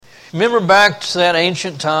Remember back to that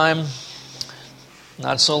ancient time,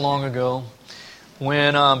 not so long ago,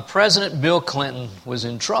 when President Bill Clinton was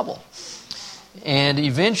in trouble and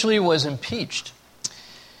eventually was impeached.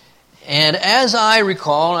 And as I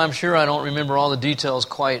recall, I'm sure I don't remember all the details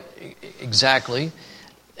quite exactly,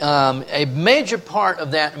 a major part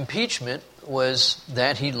of that impeachment was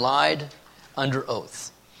that he lied under oath.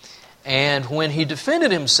 And when he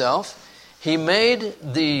defended himself, he made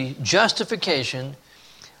the justification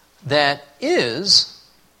that is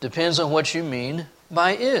depends on what you mean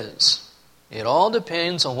by is. It all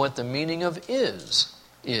depends on what the meaning of is.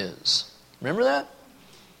 Remember that?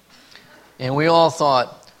 And we all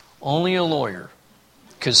thought only a lawyer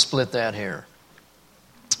could split that hair.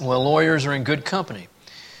 Well, lawyers are in good company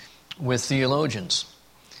with theologians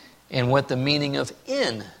and what the meaning of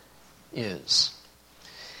in is.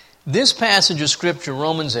 This passage of Scripture,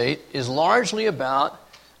 Romans 8, is largely about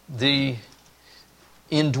the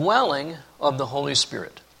indwelling of the Holy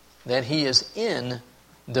Spirit, that He is in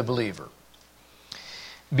the believer.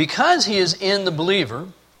 Because He is in the believer,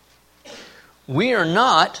 we are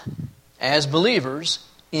not, as believers,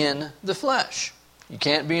 in the flesh. You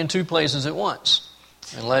can't be in two places at once,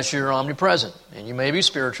 unless you're omnipresent. And you may be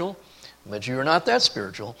spiritual, but you are not that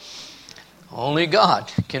spiritual. Only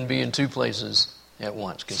God can be in two places at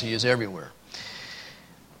once, because He is everywhere.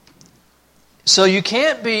 So you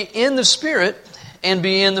can't be in the Spirit and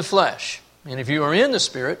be in the flesh. And if you are in the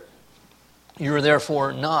Spirit, you are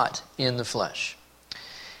therefore not in the flesh.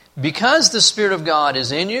 Because the Spirit of God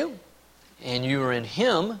is in you, and you are in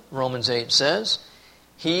Him, Romans 8 says,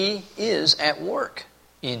 He is at work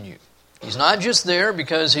in you. He's not just there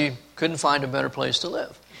because He couldn't find a better place to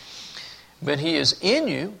live. But He is in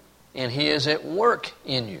you, and He is at work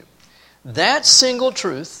in you. That single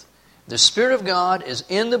truth, the Spirit of God is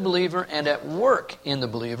in the believer and at work in the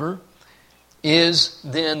believer, is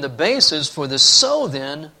then the basis for the so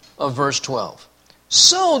then of verse 12.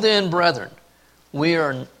 So then, brethren, we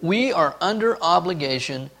are under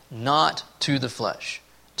obligation not to the flesh,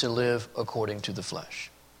 to live according to the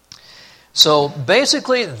flesh. So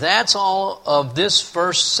basically, that's all of this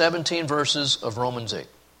first 17 verses of Romans 8.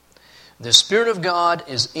 The Spirit of God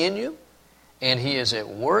is in you, and He is at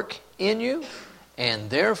work in you,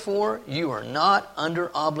 and therefore you are not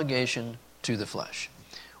under obligation to the flesh.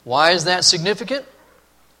 Why is that significant?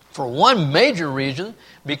 For one major reason,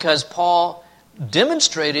 because Paul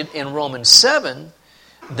demonstrated in Romans 7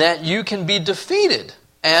 that you can be defeated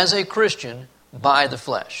as a Christian by the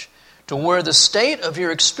flesh, to where the state of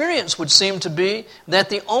your experience would seem to be that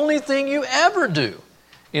the only thing you ever do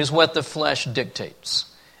is what the flesh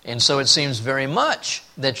dictates. And so it seems very much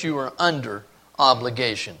that you are under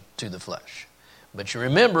obligation to the flesh. But you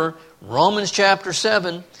remember, Romans chapter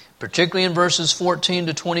 7, particularly in verses 14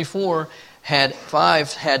 to 24,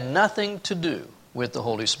 had nothing to do with the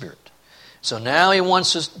Holy Spirit. So now he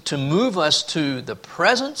wants us to move us to the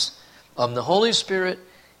presence of the Holy Spirit,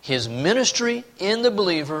 His ministry in the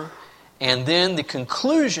believer, and then the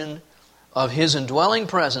conclusion of His indwelling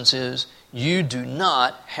presence is you do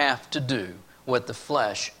not have to do what the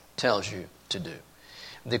flesh tells you to do.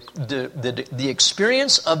 The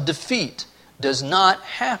experience of defeat does not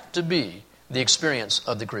have to be the experience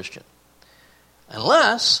of the Christian,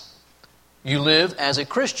 unless you live as a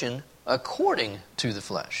Christian according to the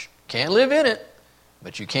flesh. Can't live in it,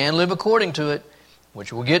 but you can live according to it,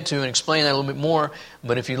 which we'll get to and explain that a little bit more.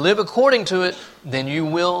 But if you live according to it, then you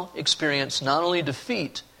will experience not only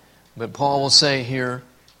defeat, but Paul will say here,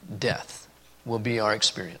 death will be our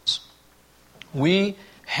experience. We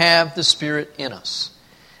have the Spirit in us,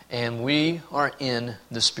 and we are in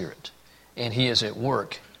the Spirit, and He is at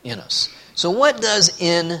work in us. So what does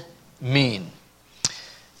in mean?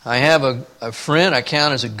 I have a friend, I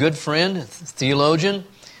count as a good friend, a theologian,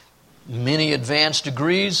 many advanced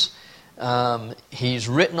degrees. He's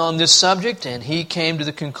written on this subject, and he came to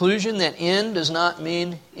the conclusion that in does not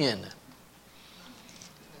mean in.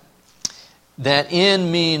 That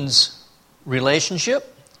in means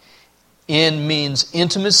relationship, in means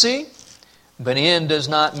intimacy, but in does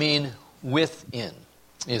not mean within,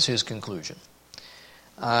 is his conclusion.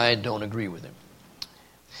 I don't agree with him,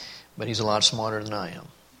 but he's a lot smarter than I am.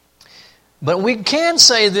 But we can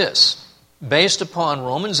say this, based upon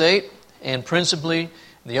Romans 8 and principally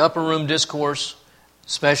the upper room discourse,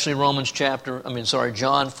 especially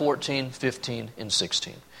John 14, 15, and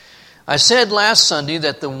 16. I said last Sunday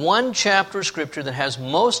that the one chapter of Scripture that has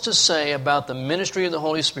most to say about the ministry of the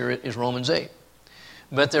Holy Spirit is Romans 8.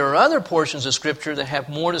 But there are other portions of Scripture that have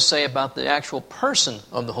more to say about the actual person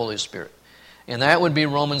of the Holy Spirit. And that would be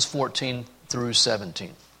Romans 14 through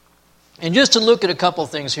 17. And just to look at a couple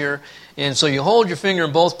things here, and so you hold your finger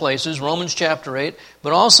in both places, Romans chapter 8,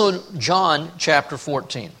 but also John chapter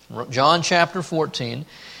 14. John chapter 14,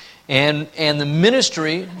 and the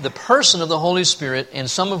ministry, the person of the Holy Spirit, and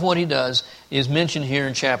some of what He does is mentioned here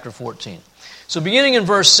in chapter 14. So beginning in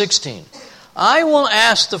verse 16, I will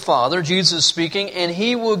ask the Father, Jesus is speaking, and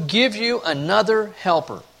He will give you another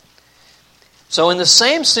helper. So in the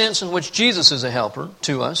same sense in which Jesus is a helper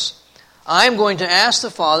to us, I'm going to ask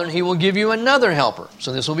the Father, and He will give you another helper.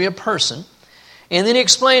 So this will be a person. And then He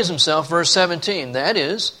explains Himself, verse 17. That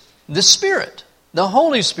is, the Spirit, the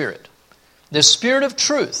Holy Spirit, the Spirit of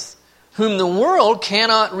truth, whom the world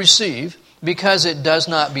cannot receive because it does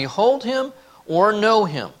not behold Him or know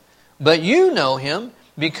Him. But you know Him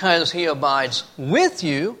because He abides with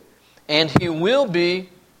you, and He will be,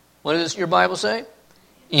 what does your Bible say?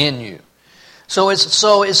 In you. So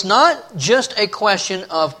it's not just a question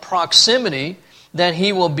of proximity, that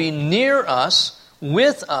He will be near us,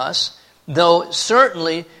 with us, though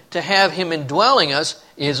certainly to have Him indwelling us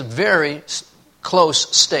is a very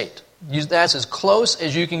close state. That's as close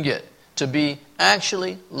as you can get, to be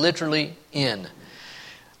actually, literally in.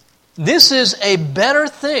 This is a better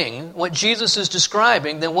thing, what Jesus is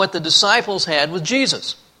describing, than what the disciples had with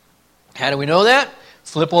Jesus. How do we know that?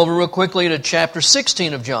 Flip over real quickly to chapter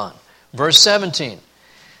 16 of John. Verse 7,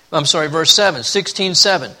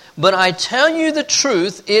 16:7. But I tell you the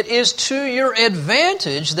truth, it is to your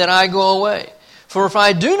advantage that I go away. For if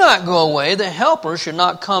I do not go away, the Helper should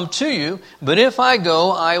not come to you, but if I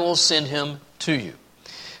go, I will send Him to you.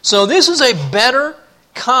 So this is a better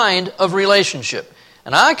kind of relationship.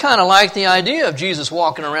 And I kind of like the idea of Jesus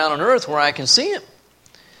walking around on earth where I can see Him.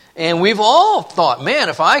 And we've all thought, man,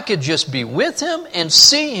 if I could just be with Him and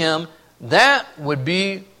see Him, that would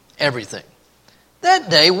be everything. That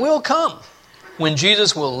day will come when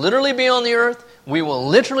Jesus will literally be on the earth. We will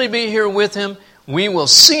literally be here with Him. We will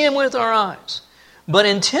see Him with our eyes. But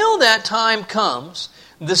until that time comes,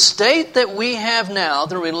 the state that we have now,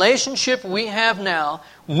 the relationship we have now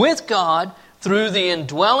with God through the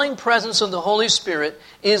indwelling presence of the Holy Spirit,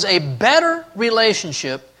 is a better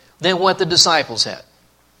relationship than what the disciples had.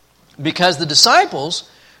 Because the disciples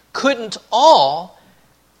couldn't all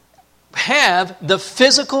have the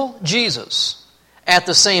physical Jesus at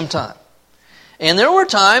the same time. And there were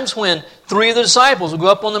times when 3 of the disciples would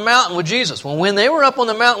go up on the mountain with Jesus. Well, when they were up on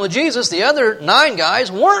the mountain with Jesus, the other 9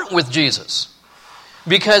 guys weren't with Jesus,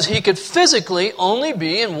 because He could physically only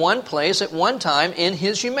be in one place at one time in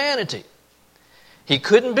His humanity. He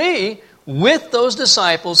couldn't be with those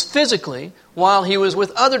disciples physically while He was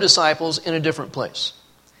with other disciples in a different place.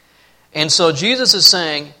 And so Jesus is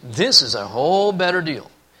saying, this is a whole better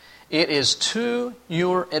deal. It is to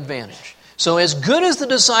your advantage. So as good as the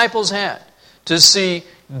disciples had to see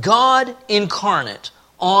God incarnate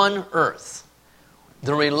on earth,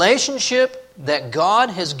 the relationship that God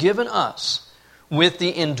has given us with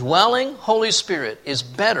the indwelling Holy Spirit is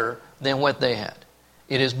better than what they had.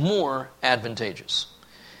 It is more advantageous.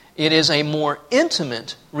 It is a more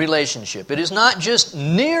intimate relationship. It is not just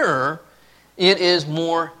nearer, it is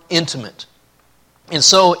more intimate. And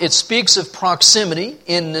so it speaks of proximity,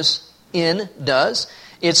 does.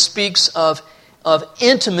 It speaks of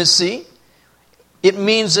intimacy. It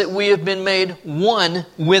means that we have been made one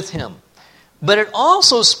with Him. But it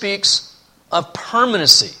also speaks of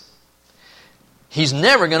permanency. He's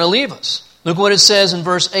never going to leave us. Look what it says in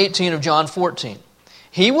verse 18 of John 14.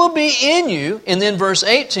 He will be in you, and then verse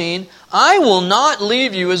 18, I will not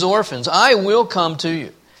leave you as orphans. I will come to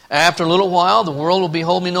you. After a little while, the world will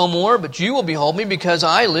behold me no more, but you will behold me, because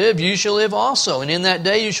I live, you shall live also. And in that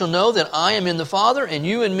day you shall know that I am in the Father, and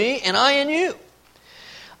you in me, and I in you.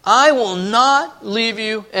 I will not leave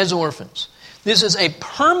you as orphans. This is a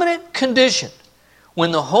permanent condition.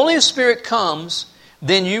 When the Holy Spirit comes,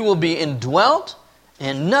 then you will be indwelt,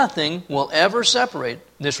 and nothing will ever separate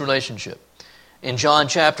this relationship. In John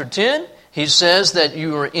chapter 10, He says that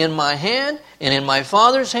you are in my hand and in my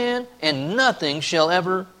Father's hand, and nothing shall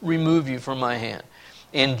ever remove you from my hand.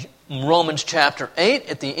 In Romans chapter 8,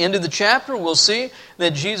 at the end of the chapter, we'll see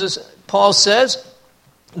that Paul says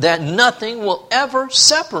that nothing will ever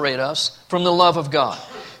separate us from the love of God.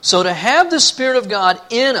 So to have the Spirit of God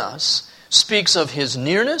in us speaks of His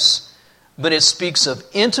nearness, but it speaks of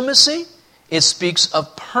intimacy, it speaks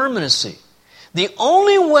of permanency. The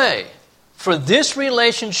only way for this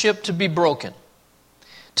relationship to be broken,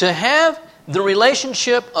 to have the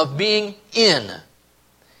relationship of being in,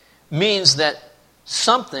 means that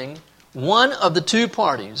one of the 2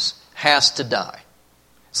 parties has to die.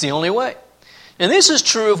 It's the only way. And this is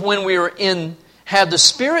true of when we have the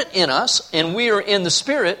Spirit in us, and we are in the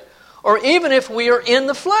Spirit, or even if we are in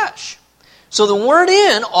the flesh. So the word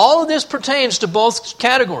in, all of this pertains to both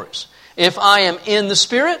categories. If I am in the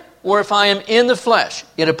Spirit or if I am in the flesh,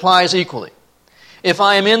 it applies equally. If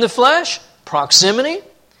I am in the flesh, proximity,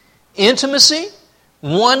 intimacy,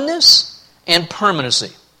 oneness, and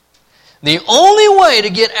permanency. The only way to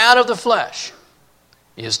get out of the flesh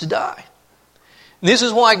is to die. This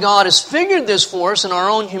is why God has figured this for us in our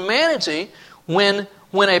own humanity. When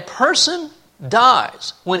a person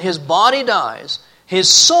dies, when his body dies, his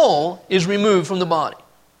soul is removed from the body.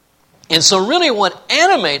 And so really what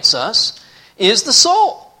animates us is the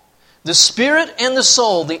soul. The spirit and the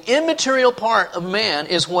soul, the immaterial part of man,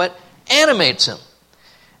 is what animates him.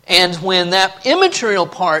 And when that immaterial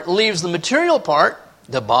part leaves the material part,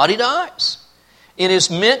 the body dies. It is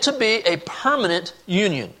meant to be a permanent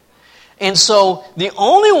union. And so the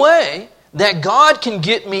only way that God can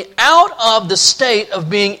get me out of the state of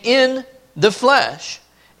being in the flesh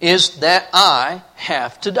is that I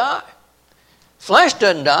have to die. Flesh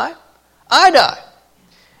doesn't die. I die.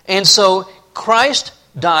 And so Christ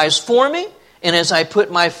dies for me, and as I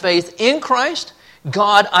put my faith in Christ,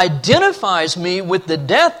 God identifies me with the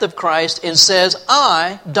death of Christ and says,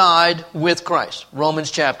 I died with Christ.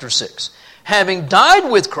 Romans chapter 6. Having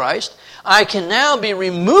died with Christ, I can now be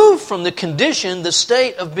removed from the condition, the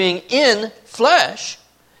state of being in the flesh,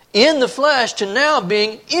 to now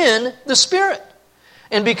being in the Spirit.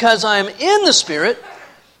 And because I am in the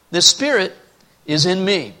Spirit is in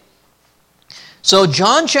me. So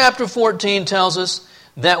John chapter 14 tells us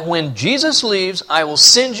that when Jesus leaves, I will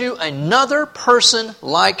send you another person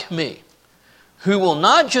like me, who will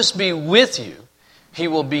not just be with you, he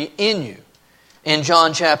will be in you. And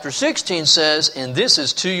John chapter 16 says, and this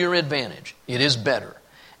is to your advantage. It is better.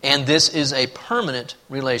 And this is a permanent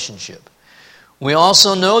relationship. We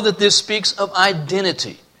also know that this speaks of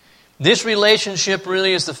identity. This relationship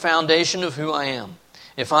really is the foundation of who I am.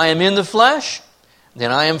 If I am in the flesh,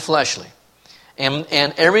 then I am fleshly. And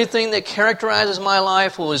everything that characterizes my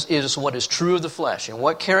life is what is true of the flesh. And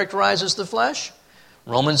what characterizes the flesh?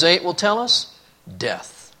 Romans 8 will tell us,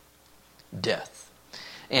 death. Death.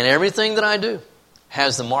 And everything that I do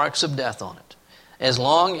has the marks of death on it, as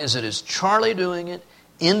long as it is Charlie doing it,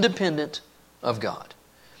 independent of God.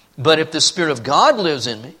 But if the Spirit of God lives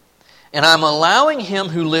in me, and I'm allowing Him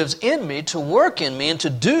who lives in me to work in me and to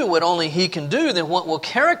do what only He can do, then what will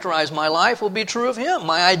characterize my life will be true of Him.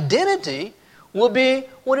 My identity will be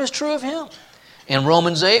what is true of Him. And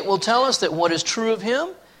Romans 8 will tell us that what is true of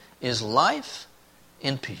Him is life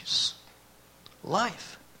and peace.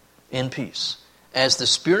 Life and peace. As the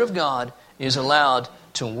Spirit of God is allowed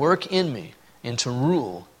to work in me and to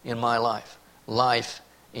rule in my life. Life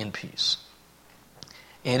in peace.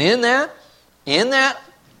 And in that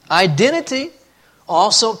identity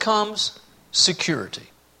also comes security.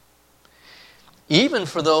 Even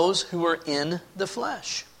for those who are in the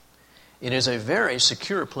flesh. It is a very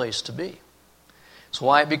secure place to be. That's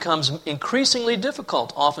why it becomes increasingly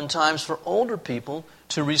difficult oftentimes for older people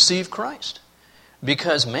to receive Christ.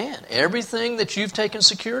 Because, man, everything that you've taken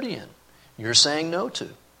security in, you're saying no to.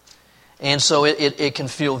 And so it can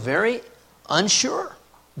feel very unsure,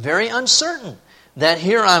 very uncertain, that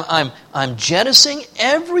here I'm jettisoning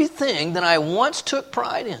everything that I once took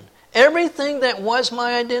pride in, everything that was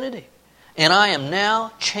my identity, and I am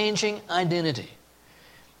now changing identity.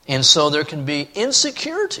 And so there can be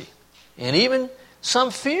insecurity and even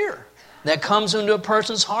some fear that comes into a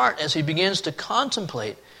person's heart as he begins to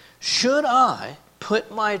contemplate, should I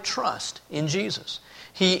put my trust in Jesus?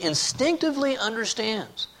 He instinctively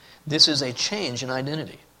understands this is a change in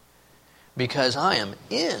identity. Because I am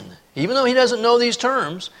even though he doesn't know these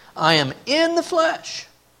terms, I am in the flesh.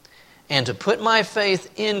 And to put my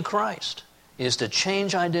faith in Christ is to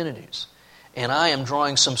change identities. And I am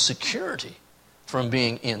drawing some security from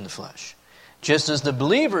being in the flesh. Just as the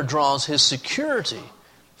believer draws his security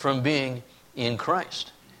from being in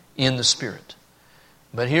Christ, in the Spirit.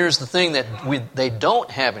 But here's the thing that they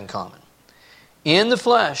don't have in common. In the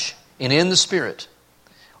flesh and in the Spirit,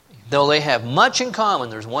 though they have much in common,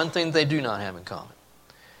 there's one thing they do not have in common.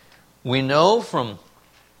 We know from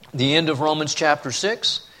the end of Romans chapter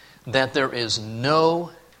 6 that there is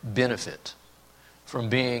no benefit from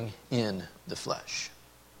being in the flesh.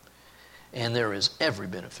 And there is every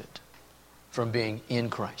benefit from being in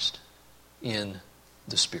Christ, in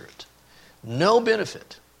the Spirit. No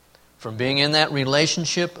benefit from being in that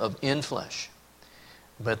relationship of in flesh.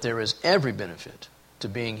 But there is every benefit to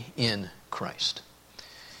being in Christ.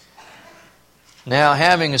 Now,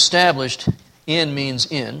 having established in means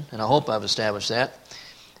in, and I hope I've established that,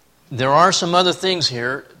 there are some other things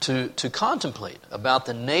here to contemplate about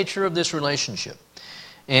the nature of this relationship.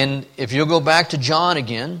 And if you'll go back to John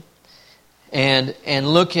again, and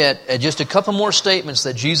look at just a couple more statements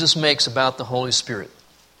that Jesus makes about the Holy Spirit.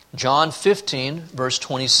 John 15, verse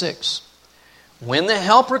 26. When the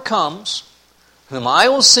Helper comes, whom I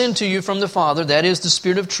will send to you from the Father, that is the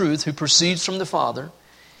Spirit of truth who proceeds from the Father,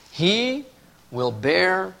 He will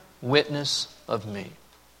bear witness of me.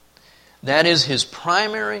 That is His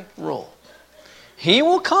primary role. He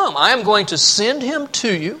will come. I am going to send Him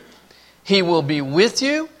to you. He will be with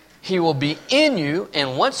you. He will be in you.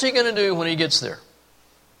 And what's He going to do when He gets there?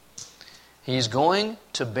 He's going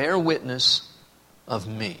to bear witness of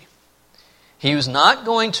me. He was not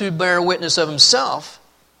going to bear witness of Himself,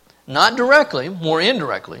 not directly, more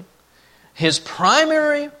indirectly. His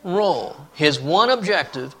primary role, His one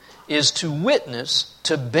objective, is to witness,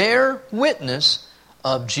 to bear witness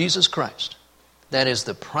of Jesus Christ. That is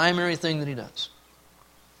the primary thing that He does.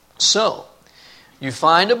 So, you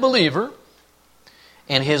find a believer,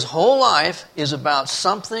 and his whole life is about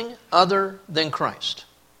something other than Christ.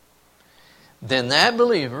 Then that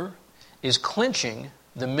believer is clinching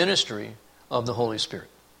the ministry of the Holy Spirit.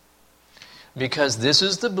 Because this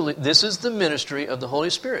is the ministry of the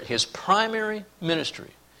Holy Spirit. His primary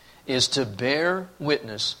ministry is to bear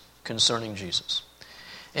witness concerning Jesus.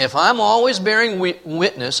 If I'm always bearing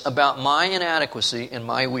witness about my inadequacy and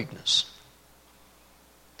my weakness,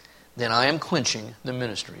 then I am clinching the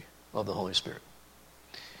ministry of the Holy Spirit.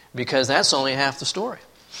 Because that's only half the story.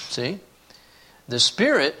 See? The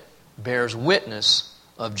Spirit bears witness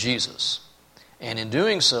of Jesus. And in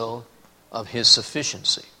doing so, of His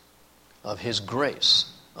sufficiency, of His grace,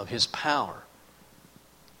 of His power.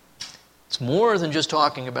 It's more than just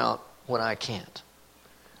talking about what I can't,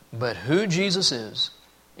 but who Jesus is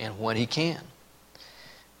and what He can.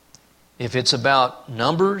 If it's about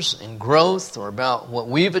numbers and growth or about what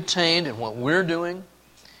we've attained and what we're doing,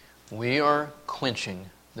 we are clinching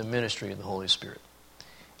the ministry of the Holy Spirit.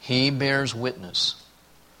 He bears witness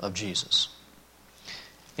of Jesus.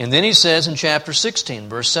 And then He says in chapter 16,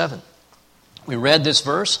 verse 7, we read this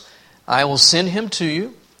verse, I will send Him to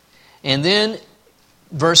you. And then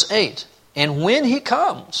verse 8, and when He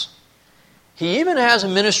comes, He even has a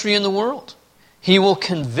ministry in the world. He will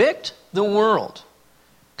convict the world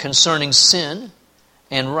concerning sin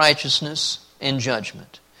and righteousness and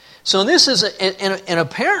judgment. So this is, and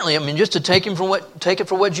apparently, I mean, just to take it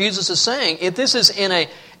for what Jesus is saying, this is in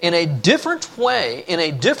a different way, in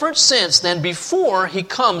a different sense than before He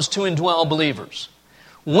comes to indwell believers.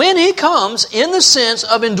 When He comes, in the sense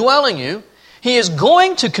of indwelling you, He is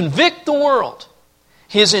going to convict the world.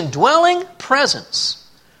 His indwelling presence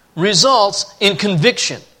results in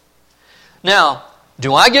conviction. Now,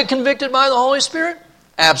 do I get convicted by the Holy Spirit?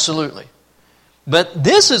 Absolutely. But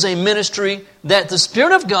this is a ministry that the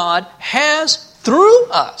Spirit of God has through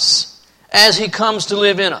us as He comes to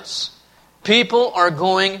live in us. People are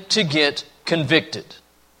going to get convicted.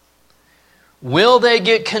 Will they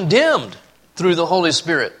get condemned through the Holy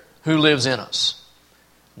Spirit who lives in us?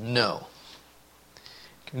 No.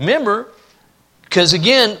 Remember, because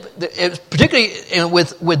again, particularly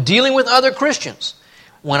with dealing with other Christians,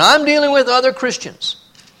 when I'm dealing with other Christians,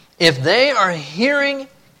 if they are hearing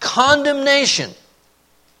condemnation,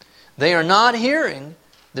 they are not hearing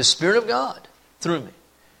the Spirit of God through me.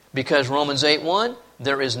 Because Romans 8:1,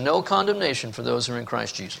 there is no condemnation for those who are in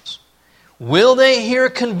Christ Jesus. Will they hear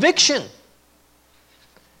conviction?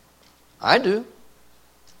 I do.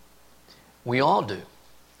 We all do.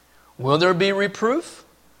 Will there be reproof?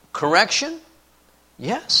 Correction?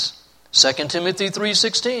 Yes. 2 Timothy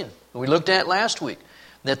 3:16, we looked at last week,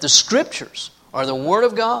 that the Scriptures are the Word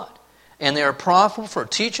of God, and they are profitable for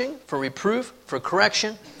teaching, for reproof, for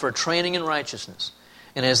correction, for training in righteousness.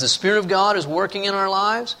 And as the Spirit of God is working in our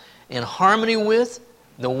lives, in harmony with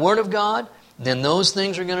the Word of God, then those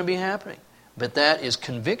things are going to be happening. But that is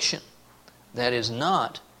conviction. That is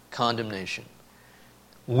not condemnation.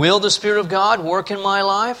 Will the Spirit of God work in my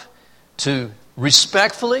life to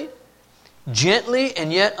respectfully, gently,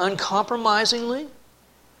 and yet uncompromisingly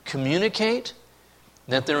communicate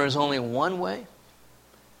that there is only one way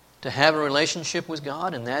to have a relationship with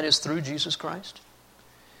God, and that is through Jesus Christ?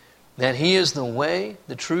 That He is the way,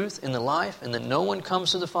 the truth, and the life, and that no one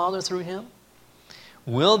comes to the Father through Him?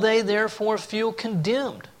 Will they therefore feel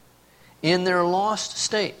condemned in their lost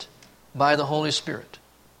state by the Holy Spirit?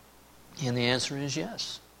 And the answer is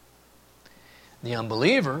yes. The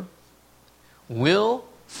unbeliever will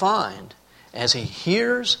find, as he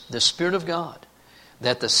hears the Spirit of God,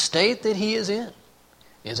 that the state that he is in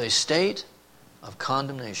is a state of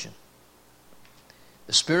condemnation.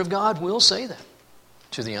 The Spirit of God will say that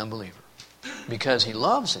to the unbeliever because He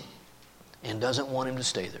loves him and doesn't want him to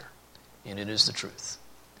stay there. And it is the truth.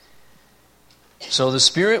 So the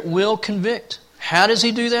Spirit will convict. How does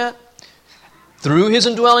He do that? Through His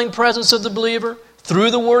indwelling presence of the believer,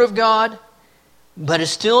 through the Word of God, but it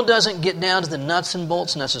still doesn't get down to the nuts and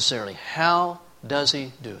bolts necessarily. How does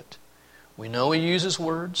He do it? We know He uses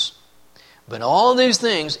words, but all of these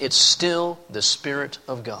things, it's still the Spirit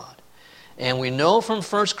of God. And we know from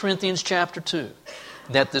 1 Corinthians chapter 2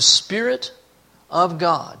 that the Spirit of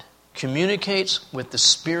God communicates with the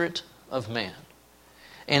spirit of man.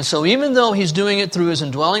 And so even though He's doing it through His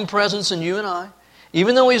indwelling presence in you and I,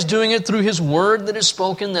 even though He's doing it through His Word that is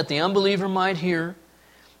spoken that the unbeliever might hear,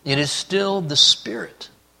 it is still the Spirit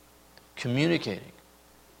communicating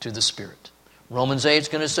to the Spirit. Romans 8 is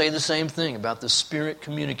going to say the same thing about the Spirit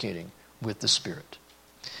communicating with the Spirit.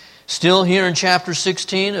 Still here in chapter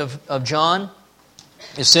 16 of John,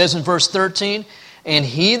 it says in verse 13, "And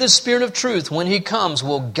He, the Spirit of truth, when He comes,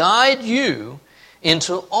 will guide you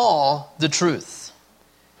into all the truth.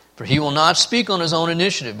 For He will not speak on His own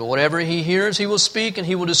initiative, but whatever He hears, He will speak, and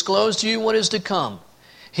He will disclose to you what is to come.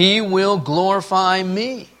 He will glorify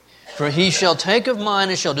me, for He shall take of mine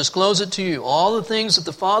and shall disclose it to you. All the things that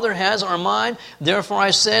the Father has are mine. Therefore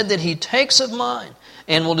I said that He takes of mine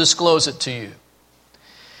and will disclose it to you."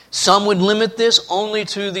 Some would limit this only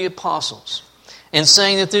to the apostles, and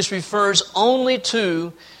saying that this refers only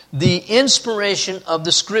to the inspiration of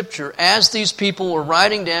the Scripture as these people were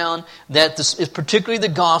writing down, that particularly the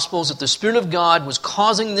Gospels, that the Spirit of God was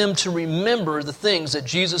causing them to remember the things that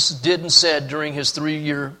Jesus did and said during His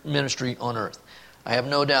 3-year ministry on earth. I have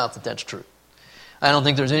no doubt that that's true. I don't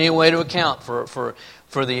think there's any way to account for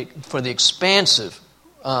the expansive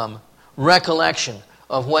recollection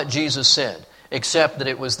of what Jesus said, except that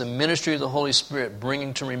it was the ministry of the Holy Spirit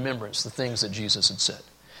bringing to remembrance the things that Jesus had said.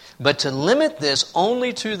 But to limit this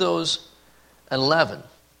only to those 11,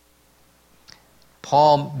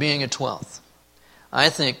 Paul being a 12th, I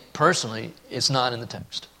think personally it's not in the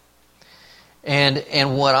text.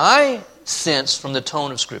 And what I sense from the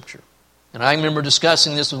tone of Scripture, and I remember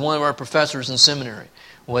discussing this with one of our professors in seminary,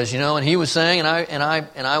 was, and he was saying, and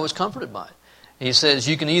I was comforted by it. He says,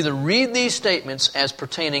 you can either read these statements as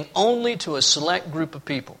pertaining only to a select group of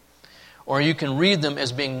people, or you can read them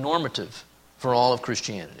as being normative for all of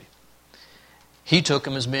Christianity. He took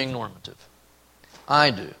them as being normative. I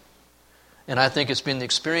do. And I think it's been the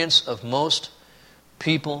experience of most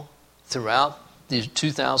people throughout these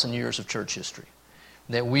 2,000 years of church history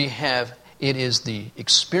that it is the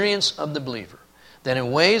experience of the believer that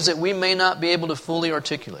in ways that we may not be able to fully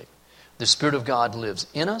articulate, the Spirit of God lives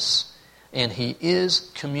in us, and He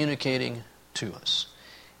is communicating to us.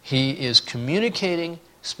 He is communicating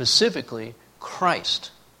specifically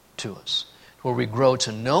Christ to us, where we grow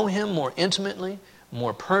to know Him more intimately,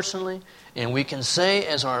 more personally, and we can say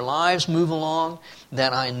as our lives move along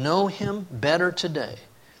that I know Him better today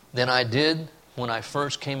than I did when I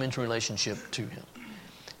first came into relationship to Him.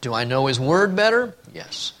 Do I know His Word better?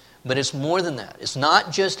 Yes. But it's more than that. It's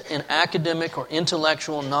not just an academic or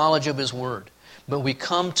intellectual knowledge of His Word, but we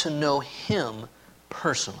come to know Him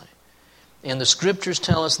personally. And the Scriptures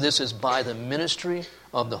tell us this is by the ministry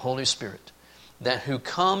of the Holy Spirit, that who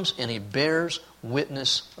comes and He bears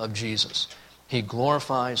witness of Jesus. He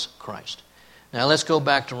glorifies Christ. Now let's go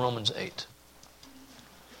back to Romans 8.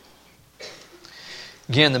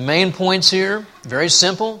 Again, the main points here, very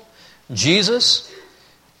simple. Jesus,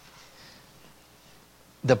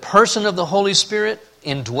 the person of the Holy Spirit,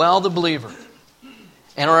 indwell the believer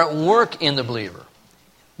and are at work in the believer.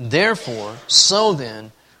 Therefore, so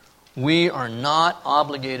then, we are not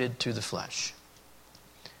obligated to the flesh.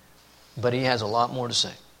 But He has a lot more to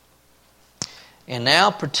say. And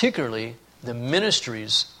now, particularly, the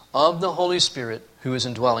ministries of the Holy Spirit who is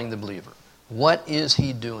indwelling the believer. What is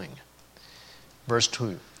He doing? Verse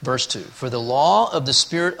 2. For the law of the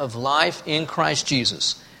Spirit of life in Christ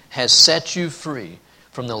Jesus has set you free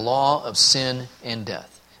from the law of sin and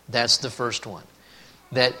death. That's the first one.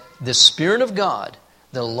 That the Spirit of God,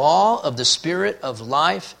 the law of the Spirit of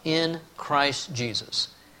life in Christ Jesus,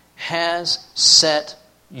 has set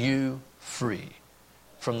you free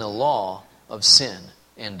from the law of sin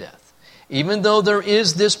and death. Even though there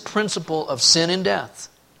is this principle of sin and death,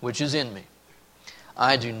 which is in me,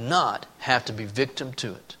 I do not have to be victim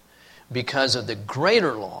to it because of the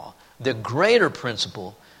greater law, the greater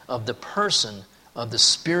principle of the person of the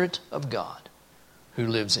Spirit of God who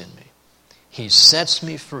lives in me. He sets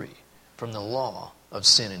me free from the law of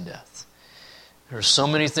sin and death. There are so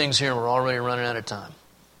many things here, we're already running out of time.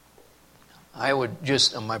 I would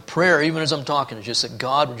just, my prayer, even as I'm talking, is just that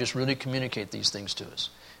God would just really communicate these things to us.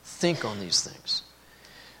 Think on these things.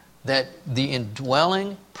 That the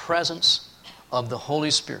indwelling presence of the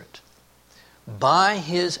Holy Spirit, by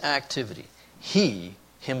His activity, He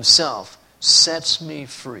himself sets me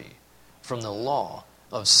free from the law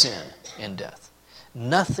of sin and death.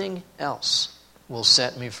 Nothing else will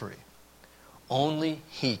set me free. Only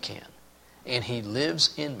He can. And He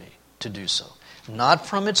lives in me to do so. Not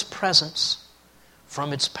from its presence,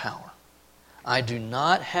 from its power. I do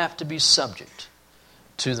not have to be subject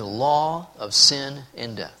to the law of sin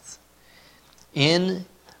and death. In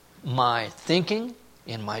my thinking,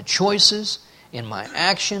 in my choices, in my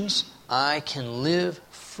actions, I can live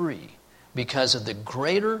free because of the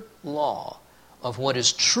greater law of what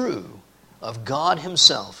is true of God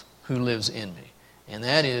Himself who lives in me. And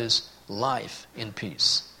that is life in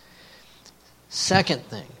peace. Second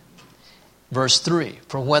thing, verse 3,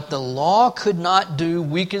 for what the law could not do,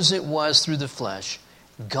 weak as it was through the flesh,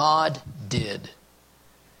 God did,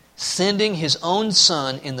 sending His own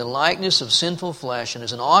Son in the likeness of sinful flesh, and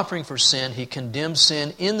as an offering for sin, He condemned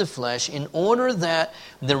sin in the flesh, in order that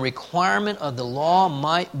the requirement of the law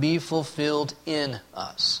might be fulfilled in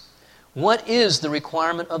us. What is the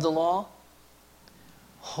requirement of the law?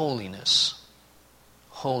 Holiness.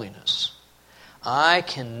 Holiness. I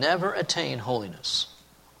can never attain holiness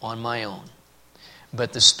on my own.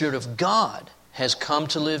 But the Spirit of God has come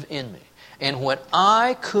to live in me. And what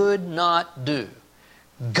I could not do,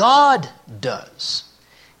 God does.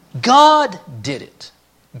 God did it.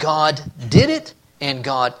 God did it, and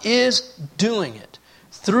God is doing it.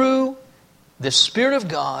 Through the Spirit of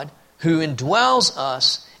God who indwells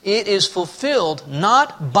us, it is fulfilled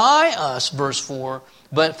not by us, verse 4,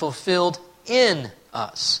 but fulfilled in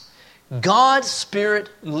us. God's Spirit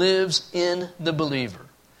lives in the believer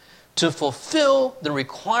to fulfill the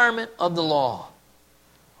requirement of the law,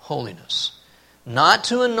 holiness. Not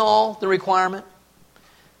to annul the requirement,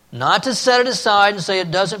 not to set it aside and say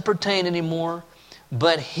it doesn't pertain anymore,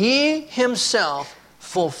 but He Himself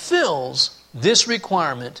fulfills this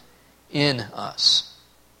requirement in us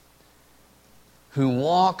who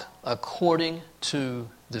walk according to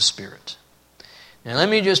the Spirit. Now let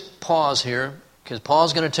me just pause here, because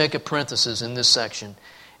Paul's going to take a parenthesis in this section,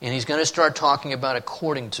 and he's going to start talking about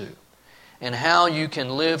according to, and how you can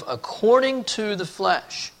live according to the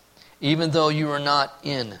flesh, even though you are not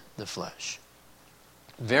in the flesh.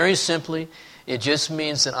 Very simply, it just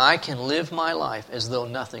means that I can live my life as though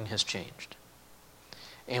nothing has changed.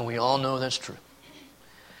 And we all know that's true.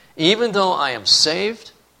 Even though I am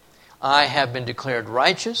saved, I have been declared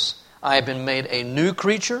righteous, I have been made a new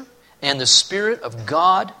creature, and the Spirit of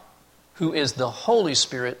God, who is the Holy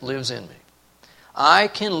Spirit, lives in me. I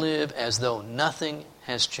can live as though nothing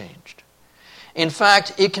has changed. In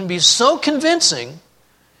fact, it can be so convincing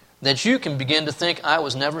that you can begin to think I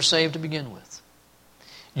was never saved to begin with.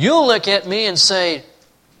 You'll look at me and say,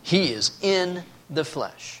 he is in the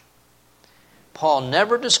flesh. Paul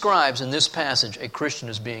never describes in this passage a Christian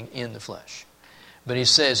as being in the flesh. But he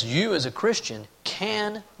says you as a Christian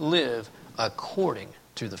can live according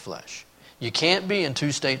to the flesh. You can't be in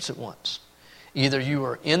two states at once. Either you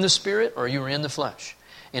are in the Spirit or you are in the flesh.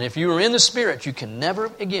 And if you are in the Spirit, you can never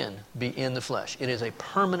again be in the flesh. It is a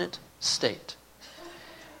permanent state.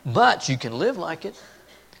 But you can live like it,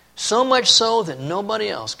 so much so that nobody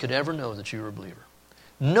else could ever know that you were a believer.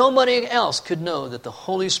 Nobody else could know that the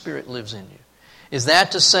Holy Spirit lives in you. Is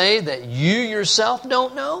that to say that you yourself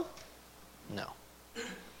don't know? No.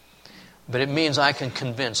 But it means I can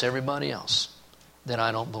convince everybody else that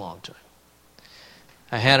I don't belong to Him.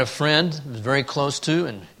 I had a friend who was very close to,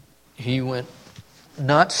 and he went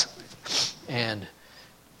nuts and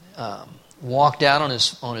walked out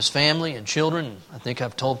on his family and children. I think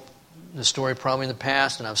I've told the story probably in the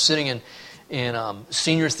past. And I was sitting in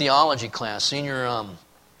senior theology class, senior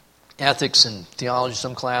ethics and theology,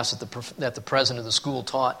 some class that the president of the school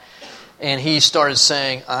taught. And he started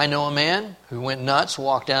saying, I know a man who went nuts,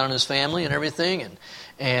 walked out on his family and everything,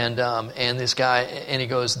 and this guy, and he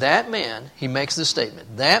goes, that man, he makes this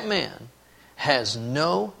statement, that man has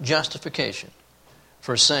no justification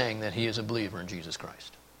for saying that he is a believer in Jesus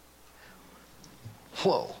Christ.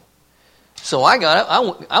 Whoa. So I got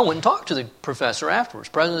up, I went and talked to the professor afterwards,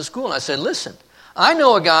 president of the school, and I said, listen, I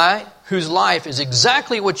know a guy whose life is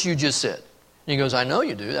exactly what you just said. And he goes, I know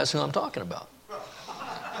you do, that's who I'm talking about.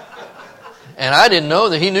 And I didn't know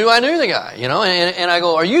that he knew I knew the guy, you know. And I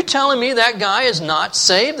go, are you telling me that guy is not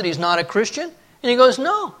saved, that he's not a Christian? And he goes,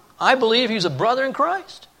 no, I believe he's a brother in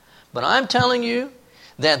Christ. But I'm telling you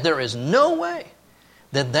that there is no way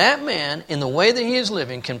that that man, in the way that he is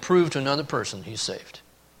living, can prove to another person he's saved.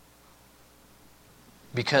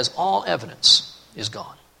 Because all evidence is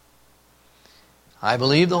gone. I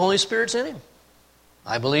believe the Holy Spirit's in him.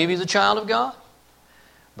 I believe he's a child of God.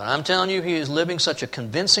 But I'm telling you, he is living such a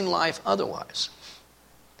convincing life otherwise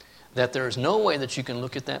that there is no way that you can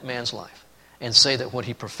look at that man's life and say that what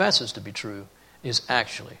he professes to be true is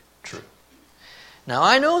actually true. Now,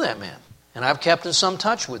 I know that man, and I've kept in some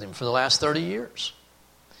touch with him for the last 30 years.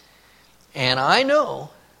 And I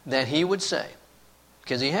know that he would say,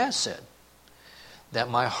 because he has said, that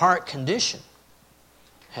my heart condition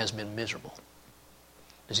has been miserable.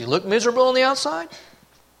 Does he look miserable on the outside?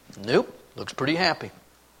 Nope. Looks pretty happy.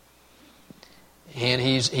 And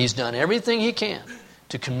he's done everything he can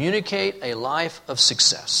to communicate a life of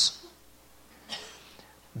success.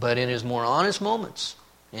 But in his more honest moments,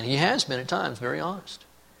 and he has been at times very honest,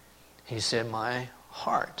 he said, my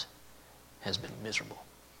heart has been miserable.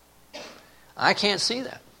 I can't see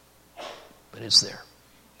that, but it's there,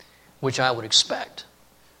 which I would expect,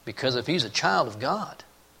 because if he's a child of God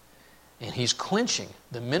and he's quenching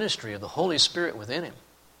the ministry of the Holy Spirit within him,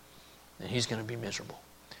 then he's going to be miserable.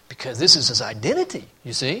 Because this is his identity,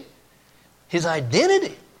 you see. His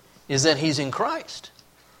identity is that he's in Christ.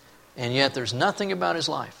 And yet there's nothing about his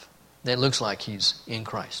life that looks like he's in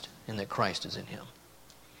Christ and that Christ is in him.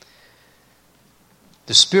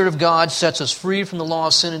 The Spirit of God sets us free from the law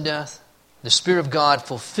of sin and death. The Spirit of God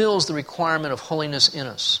fulfills the requirement of holiness in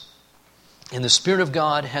us. And the Spirit of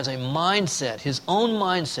God has a mindset, his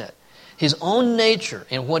own nature,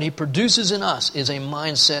 and what he produces in us is a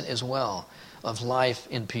mindset as well of life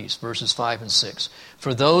in peace. Verses 5 and 6.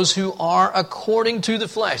 For those who are according to the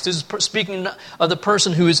flesh. This is speaking of the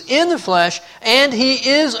person who is in the flesh, and he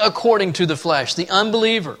is according to the flesh, the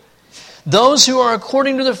unbeliever. Those who are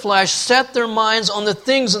according to the flesh set their minds on the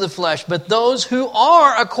things of the flesh, but those who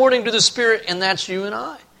are according to the Spirit, and that's you and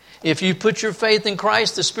I. If you put your faith in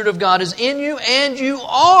Christ, the Spirit of God is in you, and you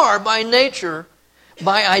are by nature,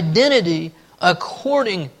 by identity,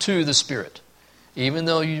 according to the Spirit, even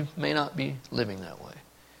though you may not be living that way.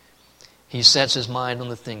 He sets his mind on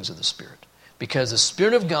the things of the Spirit, because the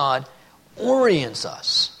Spirit of God orients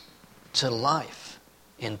us to life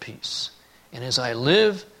in peace. And as I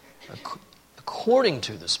live according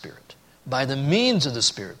to the Spirit, by the means of the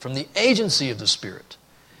Spirit, from the agency of the Spirit,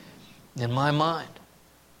 then my mind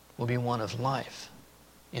will be one of life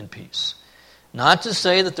in peace. Not to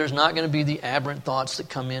say that there's not going to be the aberrant thoughts that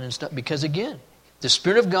come in and stuff, because again, the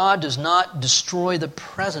Spirit of God does not destroy the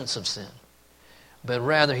presence of sin, but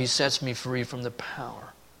rather he sets me free from the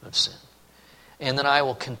power of sin. And that I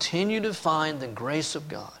will continue to find the grace of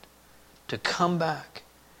God to come back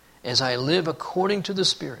as I live according to the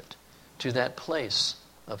Spirit to that place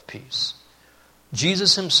of peace.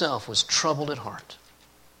 Jesus himself was troubled at heart.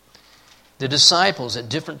 The disciples at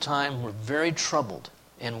different times were very troubled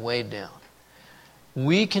and weighed down.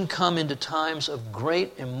 We can come into times of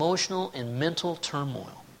great emotional and mental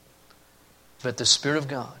turmoil, but the Spirit of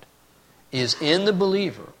God is in the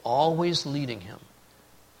believer, always leading him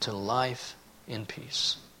to life in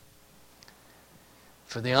peace.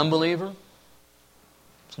 For the unbeliever,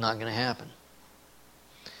 it's not going to happen.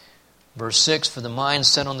 Verse 6, for the mind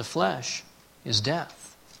set on the flesh is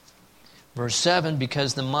death. Verse 7,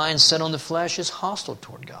 because the mind set on the flesh is hostile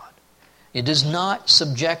toward God. It does not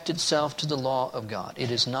subject itself to the law of God.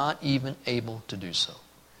 It is not even able to do so.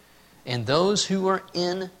 And those who are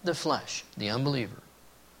in the flesh, the unbeliever,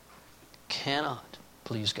 cannot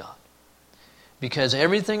please God. Because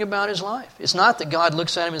everything about his life, it's not that God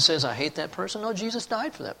looks at him and says, I hate that person. No, Jesus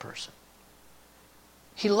died for that person.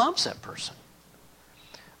 He loves that person.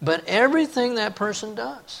 But everything that person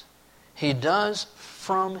does, he does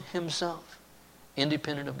from himself,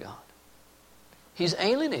 independent of God. He's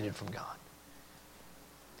alienated from God.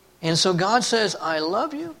 And so God says, I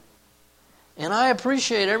love you, and I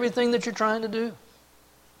appreciate everything that you're trying to do.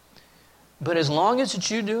 But as long as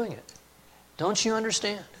it's you doing it, don't you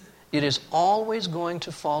understand? It is always going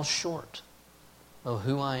to fall short of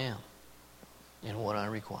who I am and what I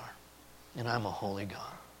require. And I'm a holy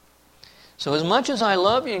God. So as much as I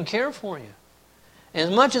love you and care for you,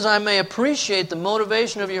 as much as I may appreciate the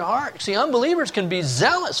motivation of your heart, see, unbelievers can be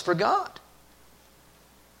zealous for God.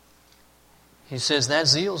 He says that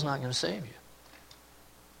zeal is not going to save you,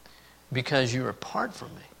 because you're apart from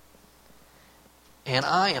me. And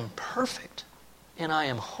I am perfect, and I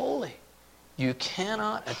am holy. You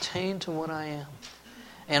cannot attain to what I am.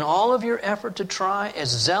 And all of your effort to try, as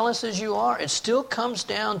zealous as you are, it still comes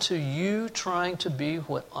down to you trying to be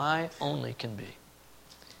what I only can be.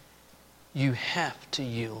 You have to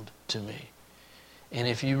yield to me. And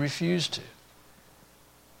if you refuse to,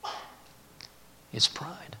 it's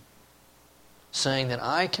pride. Saying that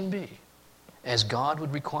I can be as God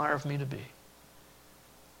would require of me to be.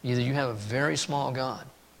 Either you have a very small God,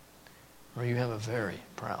 or you have a very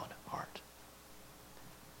proud heart.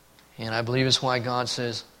 And I believe it's why God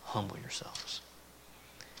says, humble yourselves.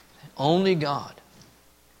 Only God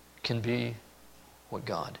can be what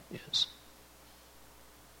God is.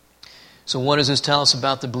 So what does this tell us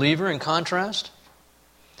about the believer in contrast?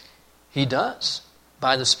 He does.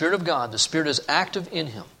 By the Spirit of God, the Spirit is active in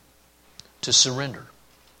him to surrender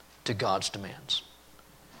to God's demands,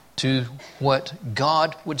 to what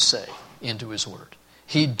God would say into His Word.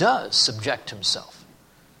 He does subject himself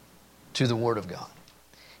to the Word of God.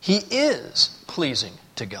 He is pleasing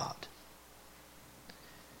to God.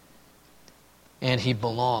 And he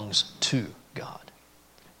belongs to God.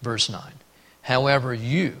 Verse 9. However,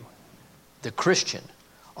 you, the Christian,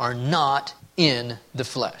 are not in the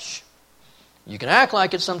flesh. You can act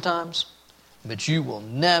like it sometimes, but you will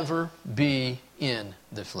never be in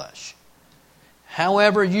the flesh.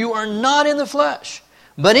 However, you are not in the flesh,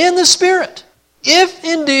 but in the Spirit, if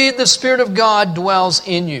indeed the Spirit of God dwells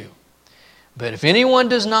in you. But if anyone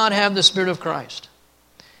does not have the Spirit of Christ,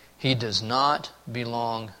 he does not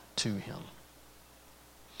belong to Him.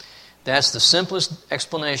 That's the simplest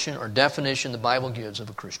explanation or definition the Bible gives of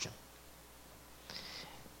a Christian.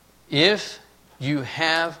 If you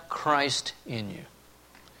have Christ in you,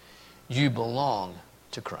 you belong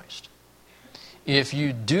to Christ. If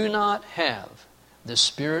you do not have the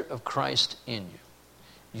Spirit of Christ in you,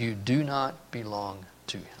 you do not belong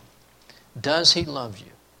to Him. Does He love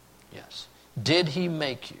you? Yes. Did He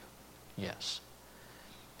make you? Yes.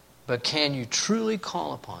 But can you truly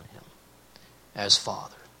call upon Him as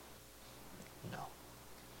Father? No.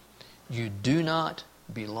 You do not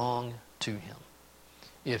belong to Him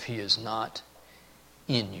if He is not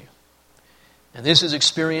in you. And this is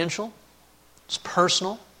experiential. It's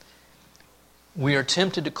personal. We are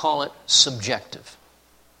tempted to call it subjective.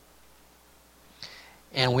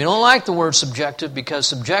 And we don't like the word subjective because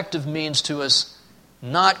subjective means to us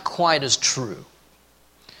not quite as true.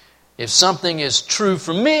 If something is true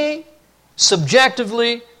for me,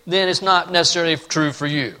 subjectively, then it's not necessarily true for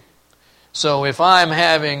you. So if I'm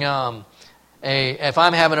having a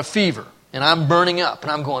fever and I'm burning up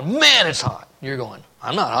and I'm going, man, it's hot. You're going,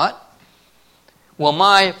 I'm not hot. Well,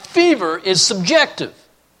 my fever is subjective,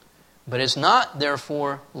 but it's not,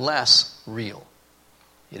 therefore, less real.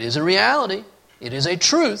 It is a reality. It is a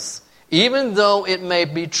truth, even though it may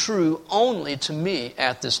be true only to me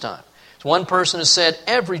at this time. So one person has said,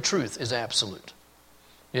 every truth is absolute.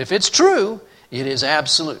 If it's true, it is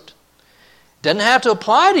absolute. It doesn't have to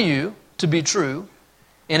apply to you to be true,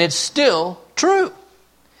 and it's still true.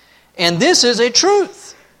 And this is a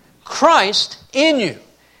truth. Christ in you.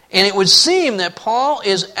 And it would seem that Paul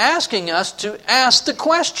is asking us to ask the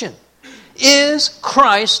question, is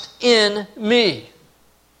Christ in me?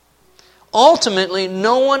 Ultimately,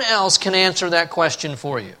 no one else can answer that question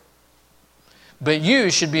for you. But you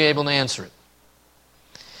should be able to answer it.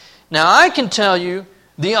 Now, I can tell you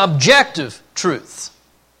the objective truth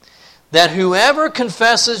that whoever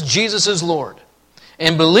confesses Jesus is Lord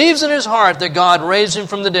and believes in his heart that God raised him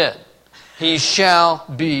from the dead, he shall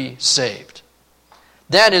be saved.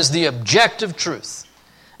 That is the objective truth.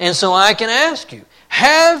 And so I can ask you,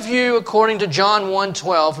 have you, according to John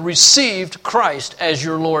 1:12, received Christ as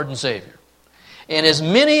your Lord and Savior? And as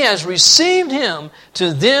many as received Him,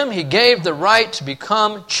 to them He gave the right to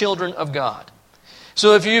become children of God.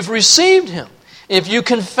 So if you've received Him, if you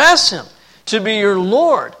confess Him to be your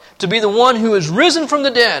Lord, to be the one who is risen from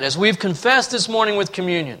the dead, as we've confessed this morning with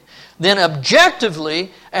communion, then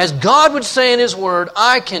objectively, as God would say in His Word,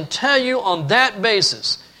 I can tell you on that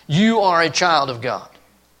basis, you are a child of God.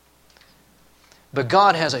 But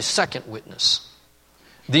God has a second witness.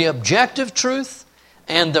 The objective truth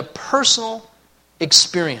and the personal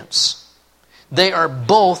experience. They are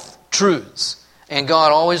both truths. And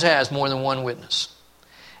God always has more than one witness.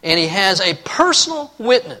 And He has a personal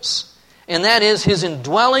witness. And that is His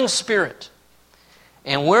indwelling Spirit.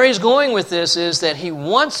 And where He's going with this is that He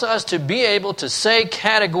wants us to be able to say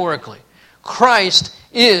categorically, Christ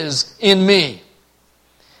is in me.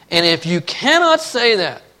 And if you cannot say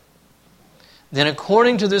that, then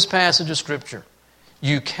according to this passage of Scripture,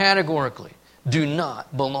 you categorically do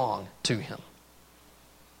not belong to Him.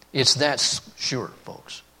 It's that sure,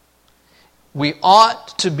 folks. We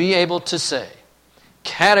ought to be able to say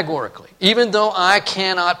categorically, even though I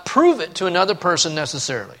cannot prove it to another person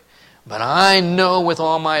necessarily, but I know with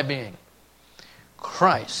all my being,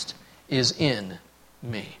 Christ is in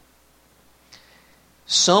me.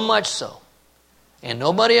 So much so, and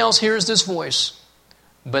nobody else hears this voice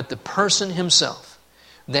but the person himself,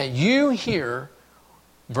 that you hear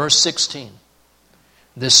verse 16.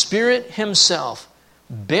 The Spirit Himself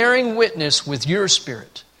bearing witness with your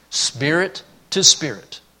spirit, spirit to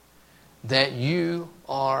spirit, that you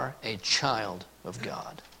are a child of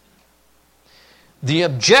God. The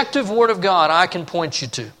objective Word of God I can point you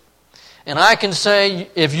to. And I can say,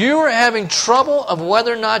 if you are having trouble of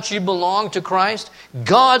whether or not you belong to Christ,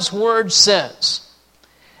 God's Word says.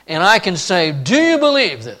 And I can say, do you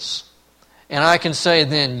believe this? And I can say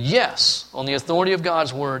then, yes, on the authority of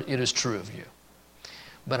God's Word, it is true of you.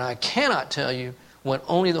 But I cannot tell you what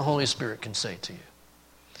only the Holy Spirit can say to you.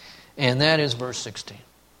 And that is verse 16.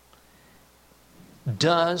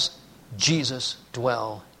 Does Jesus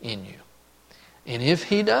dwell in you? And if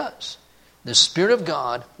He does, the Spirit of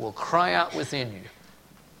God will cry out within you,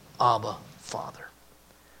 Abba, Father.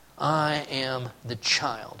 I am the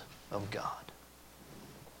child of God.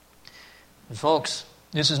 And folks,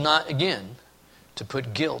 this is not, again, to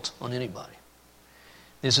put guilt on anybody.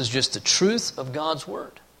 This is just the truth of God's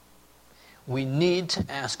Word. We need to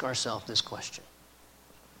ask ourselves this question.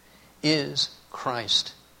 Is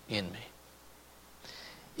Christ in me?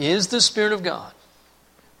 Is the Spirit of God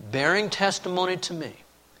bearing testimony to me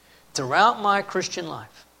throughout my Christian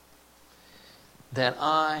life that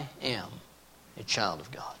I am a child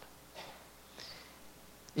of God?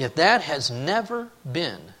 If that has never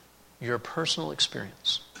been your personal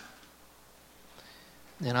experience,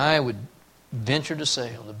 then I would venture to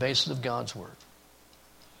say, on the basis of God's Word,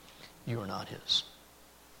 you are not His.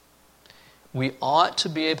 We ought to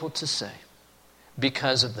be able to say,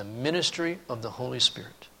 because of the ministry of the Holy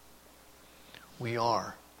Spirit, we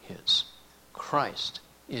are His. Christ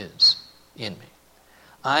is in me.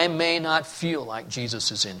 I may not feel like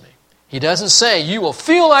Jesus is in me. He doesn't say you will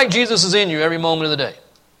feel like Jesus is in you every moment of the day.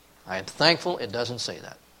 I am thankful it doesn't say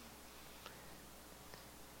that.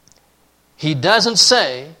 He doesn't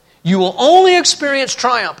say you will only experience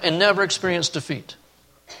triumph and never experience defeat.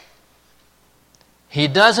 He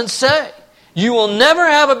doesn't say you will never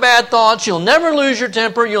have a bad thoughts, you'll never lose your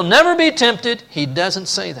temper, you'll never be tempted. He doesn't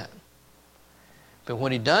say that. But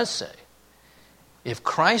what He does say, if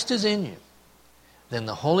Christ is in you, then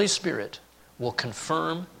the Holy Spirit will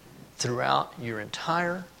confirm throughout your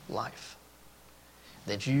entire life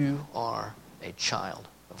that you are a child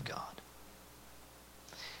of God.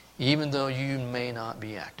 Even though you may not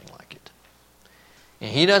be acting like it.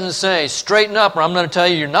 And He doesn't say, straighten up or I'm going to tell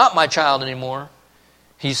you you're not my child anymore.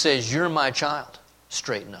 He says, you're my child.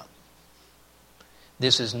 Straighten up.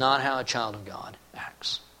 This is not how a child of God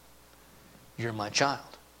acts. You're my child.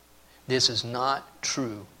 This is not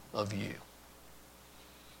true of you.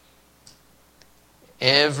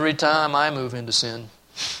 Every time I move into sin,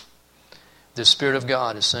 the Spirit of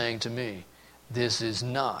God is saying to me, this is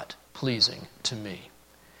not pleasing to me.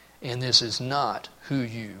 And this is not who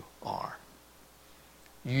you are.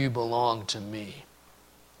 You belong to me.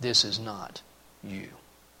 This is not you.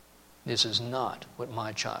 This is not what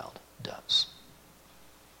my child does.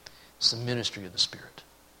 It's the ministry of the Spirit.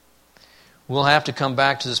 We'll have to come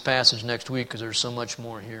back to this passage next week because there's so much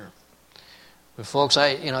more here. But folks,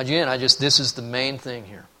 this is the main thing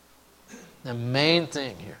here. The main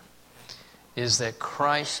thing here is that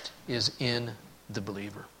Christ is in the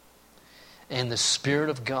believer. And the Spirit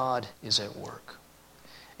of God is at work.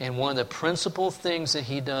 And one of the principal things that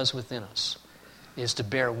He does within us is to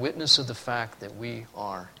bear witness of the fact that we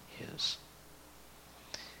are His.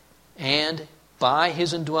 And by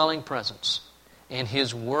His indwelling presence and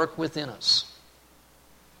His work within us,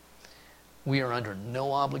 we are under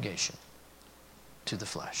no obligation to the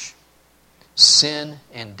flesh. Sin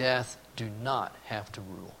and death do not have to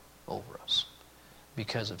rule over us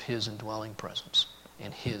because of His indwelling presence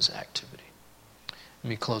and His activity. Let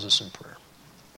me close us in prayer.